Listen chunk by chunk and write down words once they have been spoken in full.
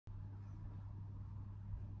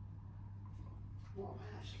What am I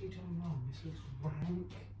actually doing wrong? This looks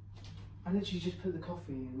rank. I literally just put the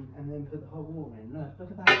coffee in and then put the hot water in.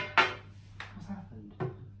 Look at that. What's happened? Do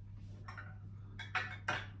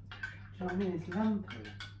you know what I mean? It's lumpy.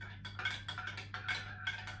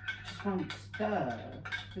 Just won't stir.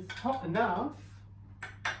 It's hot enough.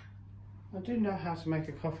 I do know how to make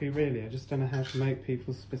a coffee, really. I just don't know how to make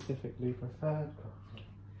people's specifically preferred coffee.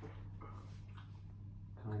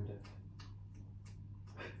 Kind of.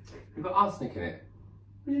 You've got arsenic in it.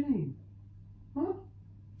 What do you mean? What?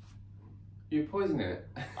 You're poisoning it.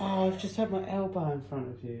 Oh, I've just had my elbow in front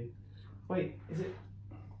of you. Wait, is it?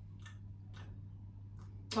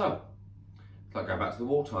 Oh. It's like going back to the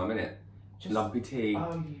wartime, isn't it? Just lumpy tea,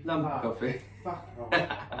 lumpy coffee. Fuck off.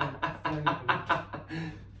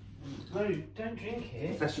 No, don't drink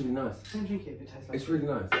it. It's actually really nice. Don't drink it if it tastes like It's really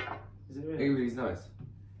nice. Is it really? It really is nice.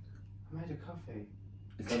 I made a coffee.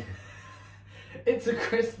 It's lumpy. It's a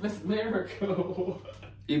Christmas miracle.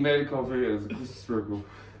 You made a coffee, it was a Christmas miracle.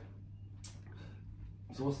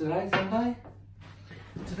 So what's today? Sunday?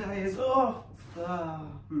 Today is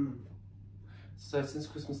So since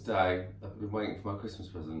Christmas Day, I've been waiting for my Christmas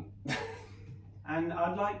present. And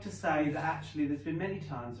I'd like to say that actually there's been many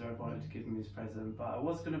times where I've wanted to give him his present, but I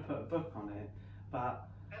was going to put a book on it. But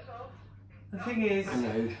the thing is, I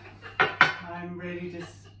know. I'm really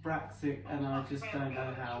dyspraxic and I just don't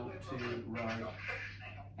know how to write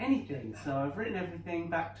anything. So I've written everything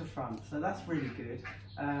back to front, so that's really good.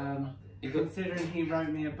 Considering he wrote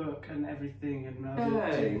me a book and everything, and I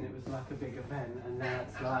looked in, it was like a big event, and now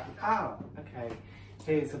it's like, oh, okay,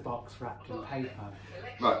 here's a box wrapped in paper.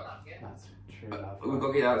 Right. That's true love. We've got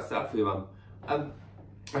to get out of stuff for you, Mum.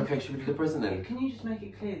 Okay, should we do the present then? Can you just make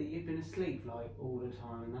it clear that you've been asleep like all the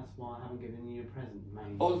time, and that's why I haven't given you a present,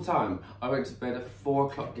 mate? All the time. I went to bed at 4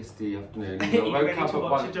 o'clock yesterday afternoon. I woke up at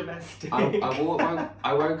 1.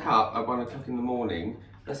 I woke up at 1 o'clock in the morning.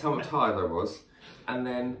 That's how much tired I was, and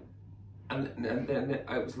then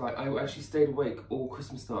I was like, I actually stayed awake all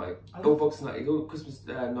Christmas night, all Boxing night, all Christmas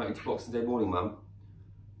night into Boxing Day morning, Mum,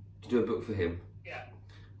 to do a book for him. Yeah.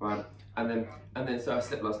 Right, and then so I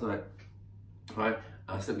slept last night. Right,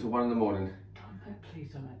 I slept until 1 in the morning. No,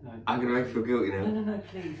 please don't. No. I'm gonna make you feel guilty now. No,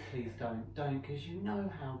 please don't, because you know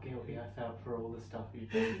how guilty I felt for all the stuff you've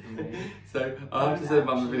done for me. So I have to send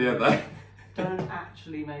Mum the video though. Don't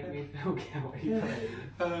actually make me feel guilty, please.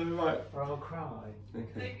 Right. Or I'll cry.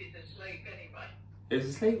 Okay. He's asleep anyway. He was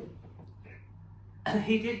asleep?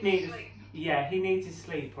 He did need... Yeah, he needs his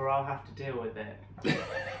sleep or I'll have to deal with it.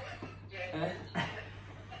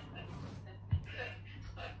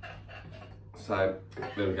 So,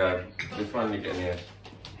 there we go. We're finally getting here.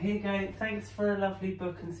 Here you go. Thanks for a lovely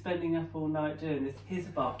book and spending up all night doing this. Here's a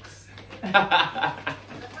box.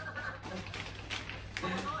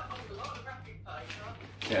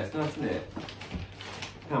 Yeah, it's nice, isn't it?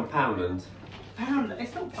 Poundland. Poundland?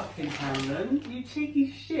 It's not fucking Poundland, you cheeky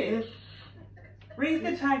shit. Read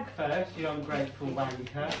the tag first, you ungrateful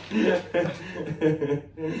wanker.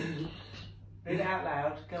 Read it out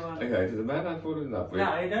loud, go on. Okay, to the man I've fallen in love with.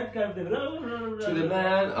 No, don't go with the... To the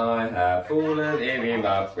man I have fallen in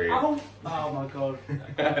love with. Oh my god.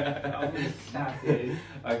 I'm going to stab you.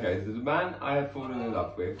 Okay, to the man I have fallen in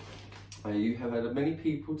love with. You have had many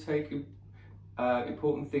people take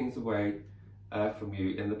important things away from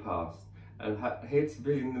you in the past, and here to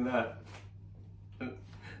be in that. No,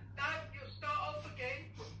 you'll start off again.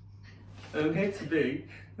 And here to be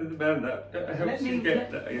the man that helps you get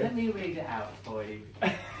there. Yeah? Let me read it out for you.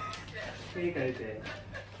 Here you go, dear.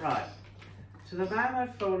 Right. To the man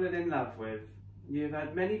I've fallen in love with, you've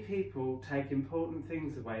had many people take important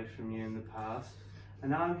things away from you in the past,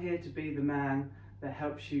 and I'm here to be the man that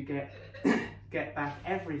helps you get back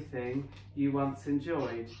everything you once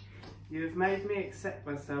enjoyed. You have made me accept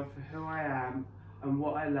myself for who I am and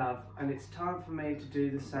what I love, and it's time for me to do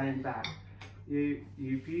the same back. You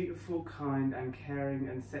beautiful, kind and caring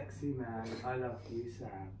and sexy man. I love you,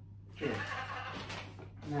 Sam. Here.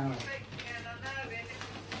 Now.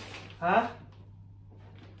 Huh?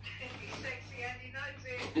 He's sexy and he knows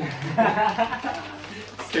it.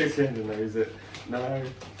 Sexy and he knows it. No.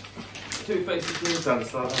 Two faces to the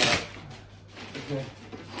dance like that. Okay.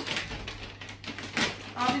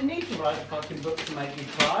 I didn't need to write a fucking book to make you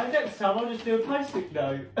cry. Next time I'll just do a post-it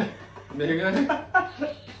note. There you go.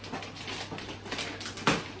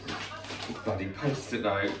 Bloody post-it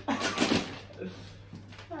note. No.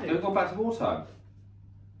 We've gone back to wartime.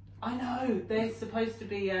 I know, there's supposed to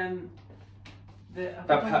be That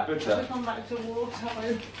Pat Butcher. We've gone back to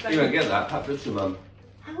wartime. You won't get that, Pat Butcher, Mum.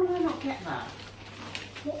 How will I not get that?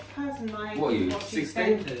 What person my age What are you, watching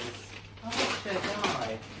 16? Defenders? I watched her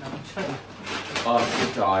die. No, I'm joking. Oh,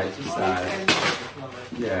 it's a die, it's just sad. I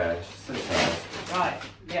Yeah, she's so sad. Right,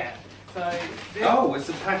 yeah. So this, Oh, it's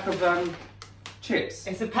a pack of chips.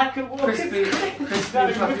 it's a pack of Walker's Crispy crisps.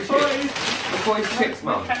 and fluffy before chips. it's- Before it's chips,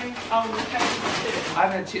 Mum. we're came chips. I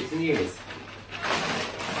haven't had chips in years.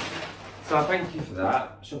 So I thank you for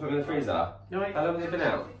that. Shall I put them in the freezer? No, wait. How long have they been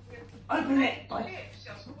out? Open it!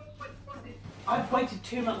 I've waited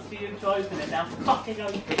 2 months for you to open it now. Fucking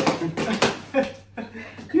open it.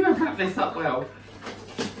 You have wrapped this up well.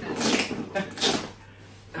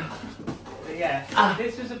 But yeah,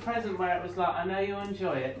 this was a present where it was like, I know you'll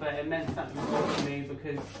enjoy it, but it meant something more to me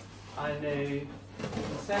because I knew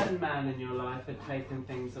a certain man in your life had taken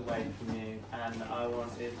things away from you, and I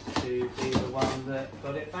wanted to be the one that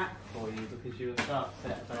got it back for you because you were so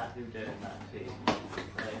upset about him doing that to you.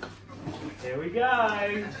 So, here we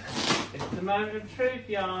go. It's the moment of truth,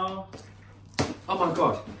 y'all. Oh my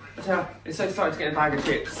god. It's so exciting to get a bag of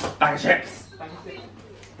chips. Bag of chips!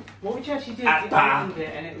 What would you actually do if you opened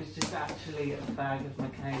it and it was just actually a bag of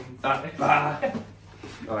McCain's?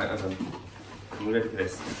 Alright, hold on. I'm ready for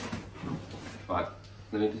this. Right,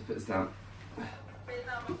 let me just put this down.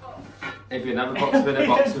 It'd be another box within a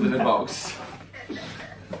box within a box.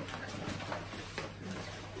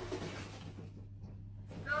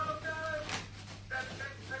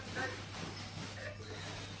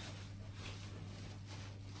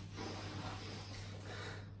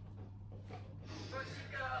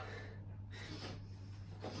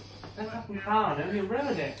 Don't fucking cry, don't you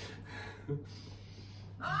ruin it.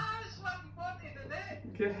 Ah, that's what we wanted, isn't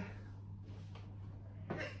it? Okay.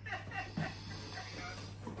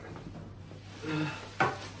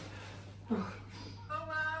 Oh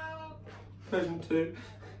wow! Version 2.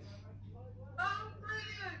 Oh,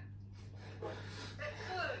 brilliant!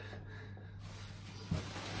 Excellent!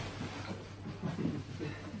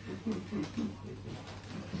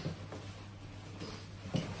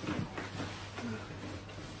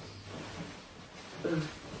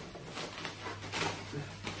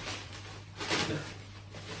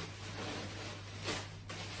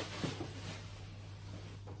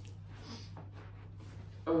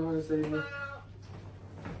 Oh, I see. Brilliant!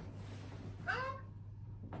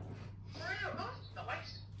 That's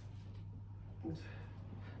nice.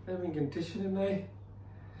 They're in condition, aren't they?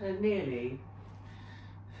 They're nearly,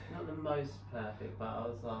 not the most perfect, but I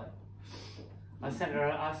was like, I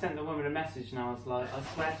sent the woman a message and I was like, I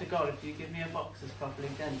swear to God, if you give me a box that's properly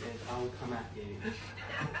dented, I will come at you.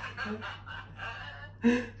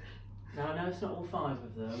 Now I know it's not all 5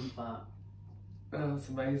 of them, but... Oh, that's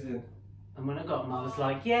amazing. And when I got them, I was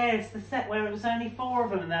like, yeah, it's the set where it was only 4 of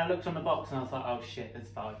them. And then I looked on the box and I was like, oh shit, there's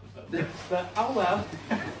 5 of them. But, oh well.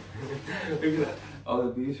 Look at that. Oh,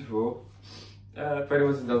 they're beautiful. For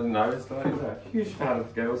anyone who doesn't know, it's like a huge fan of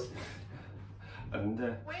the girls. And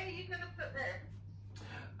Where are you going to put them?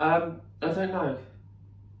 I don't know.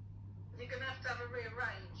 You're going to have a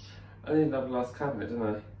rearrange. I need another last cabinet, don't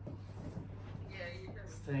I? Yeah, you do.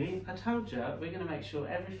 See, I told you, we're going to make sure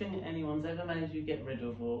everything anyone's ever made you get rid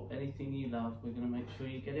of or anything you love, we're going to make sure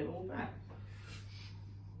you get it all back.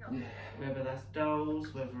 Yeah. Whether that's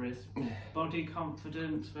dolls, whether it's body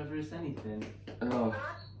confidence, whether it's anything. Oh,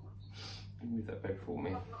 move that bag for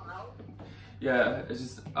me. Yeah, it's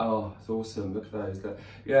just, oh, it's awesome. Look at those.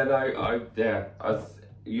 Yeah, no,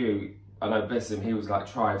 I know, bless him, he was like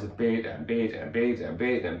trying to bid on eBay,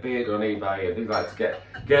 and he'd like to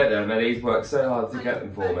get them, and he's worked so hard to get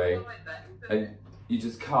them for me. And you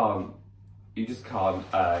just can't, you just can't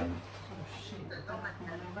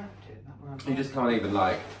even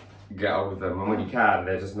like get on with them, and when you can,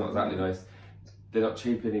 they're just not exactly nice. They're not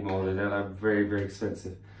cheap anymore, they're like very, very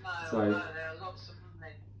expensive. So, there are lots of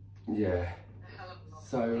money. yeah.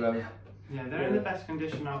 So, Yeah, they're in the best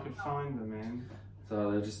condition I could find them in.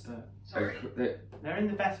 so they're just, They're in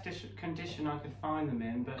the best condition I could find them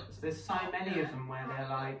in, but there's so many of them where they're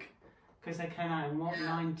like, because they came out in what,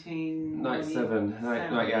 97,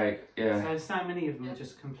 98, yeah. So many of them are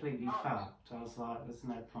just completely fucked. I was like, there's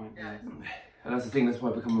no point in it. And that's the thing, that's why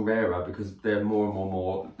they're becoming rarer, because they're more and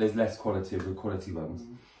more, there's less quality of the quality ones.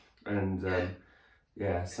 And,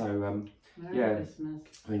 yeah, so, Merry yeah. Christmas.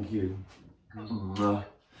 Thank you.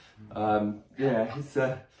 Yeah, it's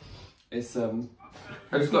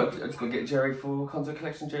I just got to get Jerry for content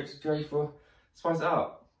collection. Jerry for spice it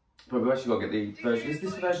up. But we've actually got to get the version. Is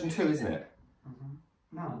this version 2, isn't it?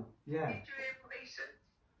 No, yeah.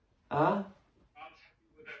 Huh?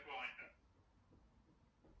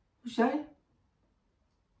 What'd you say?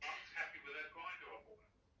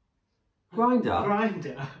 Grinder?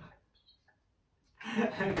 Grinder.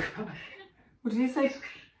 What did you say? Did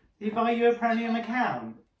he buy you a premium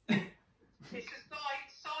account? It's a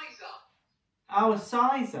sizer. Oh, a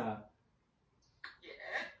sizer. Yeah.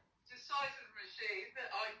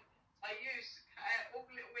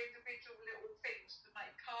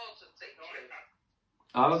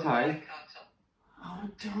 Oh, okay. Oh, a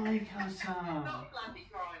die cutter. Not a bloody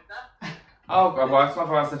grinder. Oh,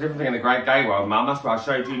 well, that's a different thing in the great gay world, Mum. That's why I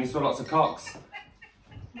showed you and you saw lots of cocks.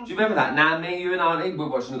 Do you remember that? Now, me, you and Auntie were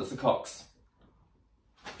watching lots of cocks.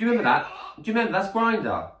 Do you remember that? Do you remember? That's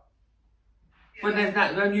Grinder. When there's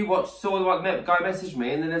that, when you saw the guy message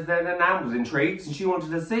me, and then Nan was intrigued, and she wanted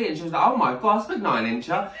to see it, and she was like, "Oh my God, that's a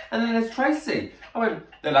 9-incher." And then there's Tracy. I went,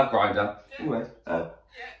 "They love Grinder." Anyway,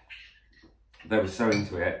 they were so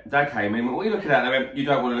into it. Dad came in, "What are you looking at?" And they went, "You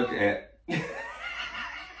don't want to look at it."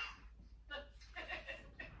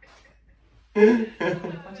 If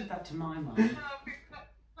I did that to my mum,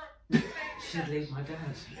 she'd leave my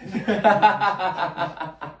dad.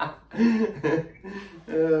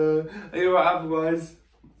 Are you alright otherwise?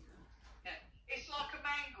 Yeah. It's like a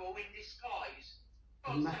mangle in disguise.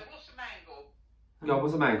 So what's a mangle? God,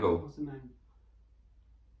 what's a mangle? What's a mangle?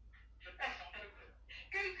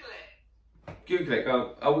 Google it. Google it,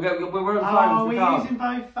 go. Oh, we're on phones. Oh, we we're can't. using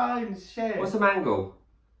both phones, shit. What's a mangle?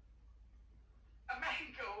 A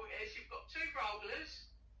mangle is you've got 2 rollers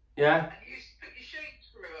Yeah? and you put your sheets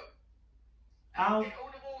through them. Oh. Get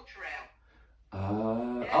all the water out.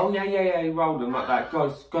 Oh, yeah, you rolled them like that.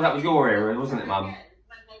 God, that was your era, wasn't it, Mum? When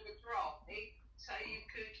they were dry, so you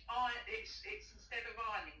could iron, it's instead of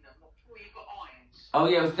ironing them, before you got irons. Oh,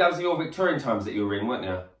 yeah, that was your Victorian times that you were in, weren't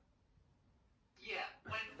you? Yeah,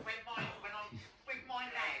 when I'm with my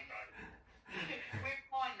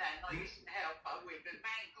nan, I used to help her with the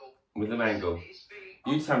mangle. With the mangle. It's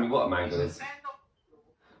You tell me what a mangle is. Yeah,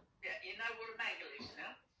 you know what a mangle is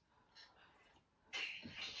now?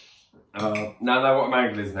 Now I know what a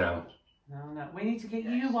mangle is now. No, we need to get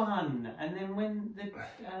you one, and then when the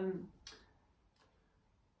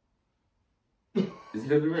Is it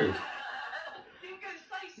going to be rude? You were going to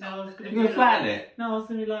say No, I was something. gonna You're going to flatten it? No, I was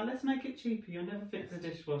gonna be like, let's make it cheaper. You'll never fix a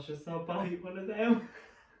dishwasher, so I'll buy you one of them.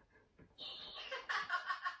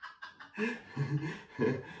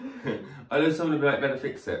 I know someone would be like, better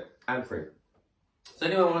fix it. And free. So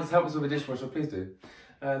anyone wants to help us with a dishwasher, please do.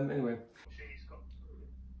 Anyway.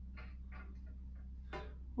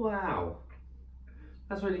 Wow.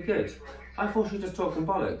 That's really good. I thought she was just talking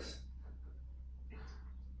bollocks.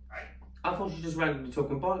 I thought she just randomly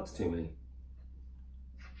talking bollocks to me.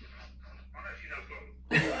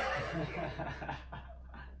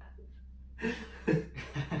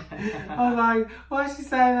 I'm like, why is she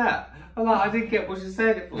saying that? I'm like, I didn't get what she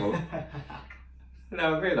said it for.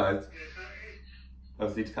 No, I realised. I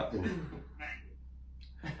just need to cut things.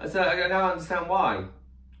 So I don't understand why.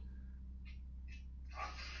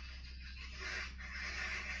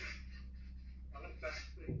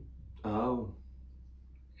 Oh.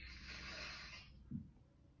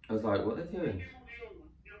 I was like, what are they doing? Where do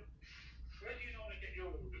you normally get your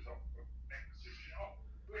orders off from?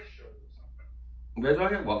 Wish or something? Where do I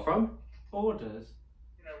get what from? Orders?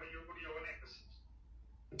 You know, when you order your necklaces.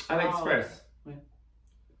 AliExpress.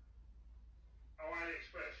 Oh,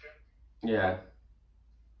 AliExpress, Yeah. yeah?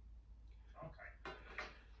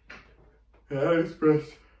 Okay. AliExpress.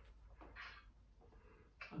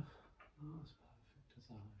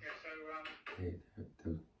 Yeah, so,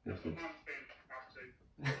 That's that's what Mum's been up to.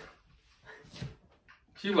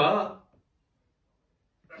 She what?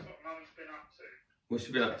 That's what Mum's been up to. What's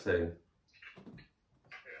she been up to? Yeah.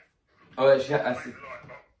 Oh, yeah, she has. She's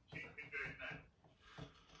been doing that.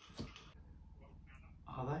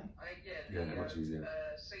 Are they? Yeah, they're much easier.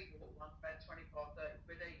 Syco one, about 25-30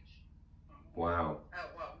 quid each. Wow. Oh,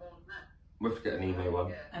 well, more than that. We'll have to get an email one.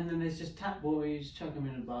 Yeah. And then there's just tap water, you just chuck them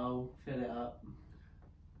in a bowl, fill it up.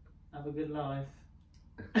 Have a good life.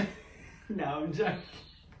 No, I'm joking.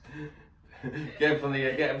 Get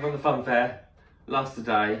him from the fun fair. Last a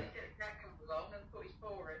day. Jack comes along and put his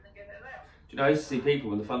paw in and get it out. Do you know, I used to see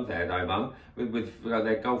people in the fun fair though, Mum, with like,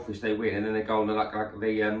 their goldfish they win, and then they go on like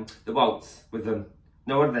the waltz with them.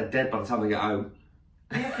 No wonder they're dead by the time they get home.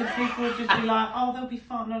 Yeah, because people would just be like, oh, they'll be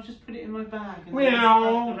fun, I'll just put it in my bag. And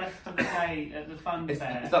Meow. then the rest of the day at the fun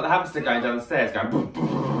fair. It's like the hamster going down the stairs going boom,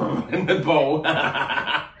 boom, in the ball.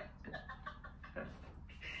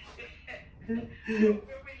 When we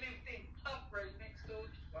lived in Suprise next door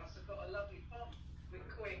to us, I got a lovely pond with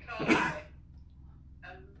koi carp in it.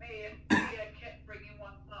 And Mia kept bringing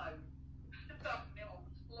one home, dumping it on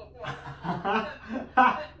the floor.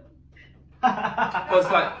 Well,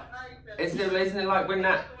 it's like, isn't it like when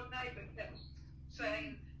that... Our neighbour kept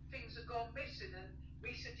saying things had gone missing, and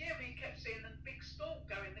we said, yeah, we kept seeing a big stalk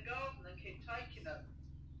go in the garden and keep taking them.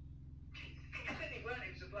 It weren't,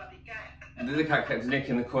 it was a bloody cat. The cat kept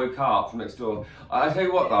nicking the koi carp from next door. I tell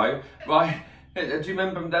you what though, right, do you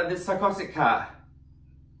remember this psychotic cat?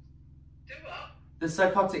 Do what? The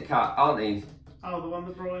psychotic cat, Auntie, Oh, the one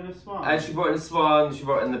that brought in a swan. And she brought in a swan, she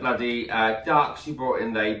brought in the bloody duck, she brought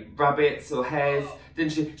in the rabbits or hares,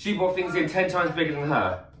 didn't she? She brought things in 10 times bigger than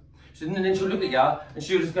her. And then she'll look at you and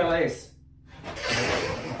she'll just go like this.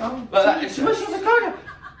 Oh, Like that. And she was like, "Go."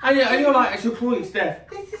 And you're like, and she'll claw you to death.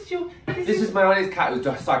 This is my honest cat who's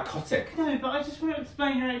just psychotic. No, but I just want to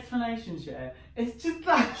explain your explanation, Cher. It's just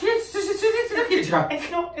like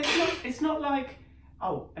it's not like,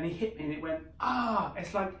 oh, and he hit me and it went, ah.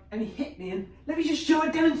 It's like, and he hit me and let me just show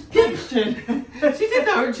a demonstration. She did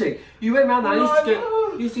that, didn't she? You went round there, you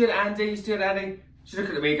used to get Andy, She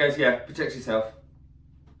looked at me and goes, yeah, protect yourself.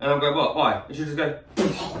 And I'm going, what, why? And she just go,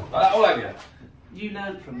 like that all over you. You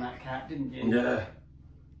learned from that cat, didn't you? Yeah.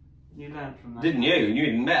 You learned from that. Didn't you? You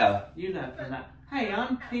didn't met her. You learned from that. Hey,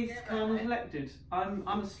 I'm peace, calm and collected. I'm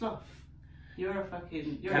a sloth. You're a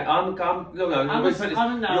fucking... You're Okay, a, you're Eeyore. No, I'm a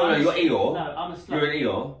sloth. You're an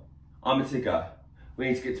Eeyore. I'm a Tigger. We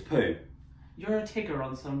need to get to poo. You're a Tigger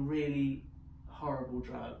on some really horrible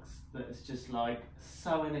drugs that is just like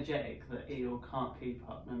so energetic that Eeyore can't keep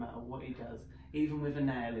up no matter what he does, even with a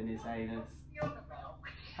nail in his anus.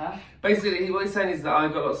 Huh? Basically, what he's saying is that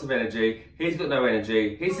I've got lots of energy. He's got no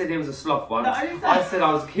energy. He said he was a sloth once. No, He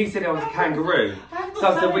said I was a kangaroo. I've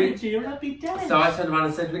got no energy, or I'd be dead. So I turned around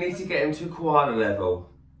and said we need to get him to koala level.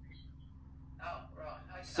 Oh, right.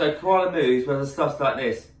 Okay. So koala moves where the stuff's like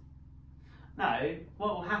this. No,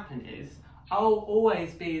 what will happen is I'll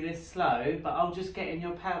always be this slow, but I'll just get in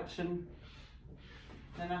your pouch and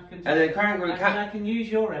then I can. Just, And then kangaroo and I can use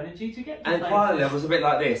your energy to get. To and koala level's a bit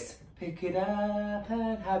like this. Pick it up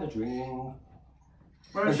and have a drink.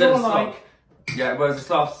 Whereas you're like, yeah, whereas the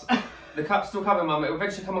sloths, the cup's still coming, Mum. It'll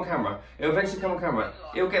eventually come on camera. It'll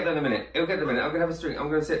get there in a minute. I'm gonna have a drink. I'm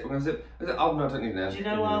gonna sit. Oh no, I don't need it now. Do you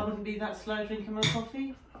know why I wouldn't be that slow drinking my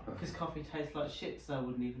coffee? Because coffee tastes like shit, so I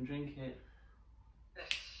wouldn't even drink it.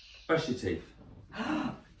 Brush your teeth. He's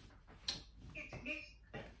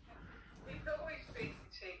always been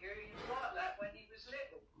Tigger. He was like that when he was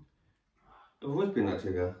little. I've always been that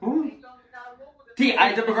Tigger.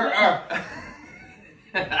 T-I-double-R.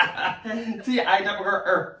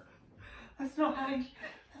 T-I-double-R. That's not how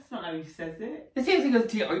he says it. It seems he goes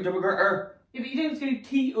T-I-double-R. Yeah, but you don't go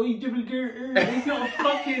T-I-double-R. It's not a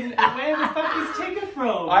fucking... Where the fuck is Tigger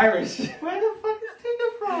from? Irish. Where the fuck is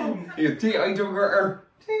Tigger from? He goes T-I-double-R.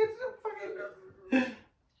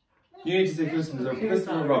 You need to say Christmas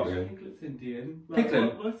Robin. Piglet's Indian.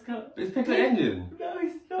 Piglet? What's got... It's Piglet Indian. No,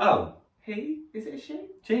 it's not. Oh. He? Is it a she?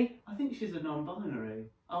 She? I think she's a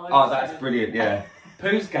non-binary. Oh, that's brilliant, yeah.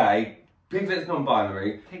 Pooh's gay, Piglet's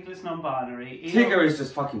non-binary. Piglet's non-binary. Tigger is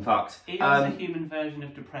just fucking fucked. Eeyore's a human version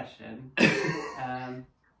of depression.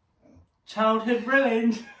 Childhood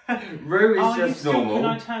ruined. Rue is just normal. Can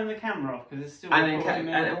I turn the camera off because it's still recording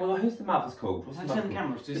me? Well, who's the mother's called? I turn the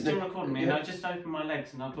camera off because it's still recording me, and I just opened my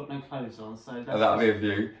legs and I've got no clothes on, so that's... Oh, that'll be a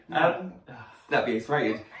view. No. That'll be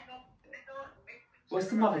X-rated. What's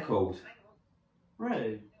the mother called?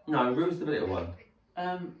 Rue? No, Rue's the little one.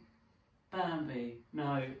 Bambi.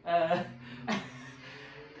 No.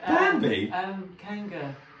 Bambi?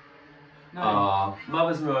 Kanga. No. Ah,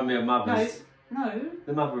 mothers remind me of mothers. No.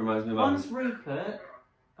 The mother reminds me of mothers. One's Rupert.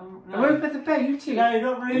 No. Rupert the bear, you too. No,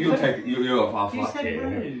 not Rupert. You'll take it. You're off. You said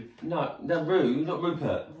Rue. No, Rue, not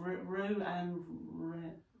Rupert. Rue and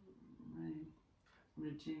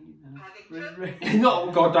Regina. No,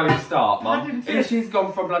 oh God, don't start, Mum. If she's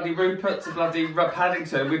gone from bloody Rupert to bloody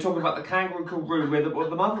Paddington, we're talking about the kangaroo called Rue, where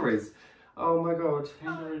the mother is. Oh my God.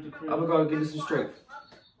 Oh my God, give me some strength.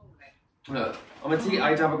 Look, I'm a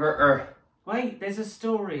T-I-double-R. Wait, there's a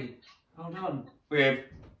story. Hold on. With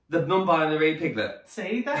the non-binary piglet.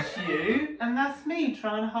 See, that's you, and that's me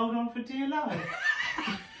trying to hold on for dear life.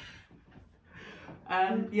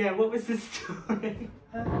 Yeah, what was the story?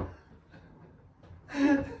 We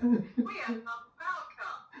had another power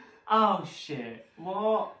cut. Oh shit,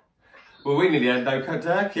 what? Well, we nearly had no cut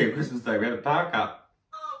turkey on Christmas Day, we had a power cut.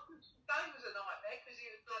 Oh, Christmas Day was a nightmare because he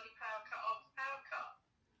was bloody power cut after power cut.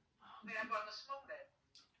 We had one this morning.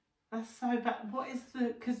 That's so bad. What is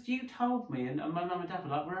the... Because you told me, and my mum and dad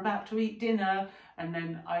were like, we're about to eat dinner, and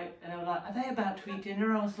then they were like, are they about to eat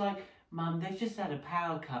dinner? I was like, Mum, they've just had a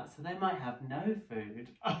power cut, so they might have no food.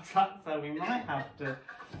 I was like, so we might have to...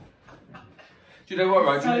 Do you know what,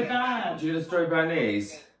 right? So bad. Do you know the story about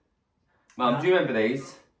these? Mum, do you remember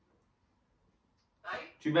these? Hey?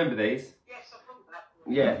 Do you remember these? Yes, I thought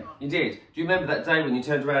that. Yeah, you did. Do you remember that day when you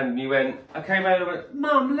turned around and you went, I came over and went,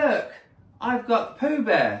 Mum, look, I've got Pooh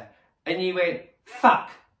Bear. And you went, fuck.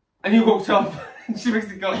 And you walked off. And she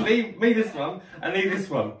basically got me this one and this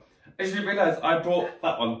one. And she didn't realise I bought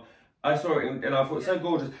that one. I saw it and I thought it was so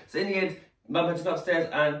gorgeous. So in the end, Mum had to go upstairs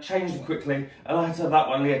and change them quickly, and I had to have that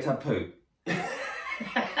one, and he had to have poo.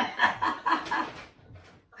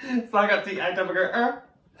 So I got to eat, I go,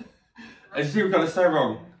 and she got it so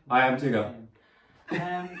wrong. I am Tigger.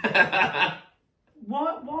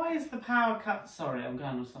 Why is the power cut? Sorry, I'm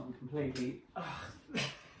going on something completely.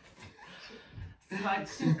 Like,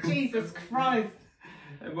 Jesus Christ.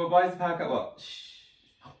 Why is the power cut what?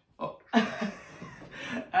 Oh.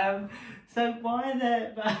 So why are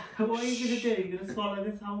there? What are you going to do? You're going to swallow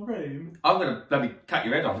this whole room? I'm going to bloody cut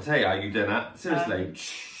your head off, I tell you how you doing that. Seriously.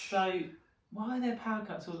 So why are there power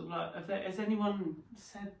cuts? Or like, has anyone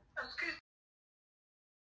said? That's because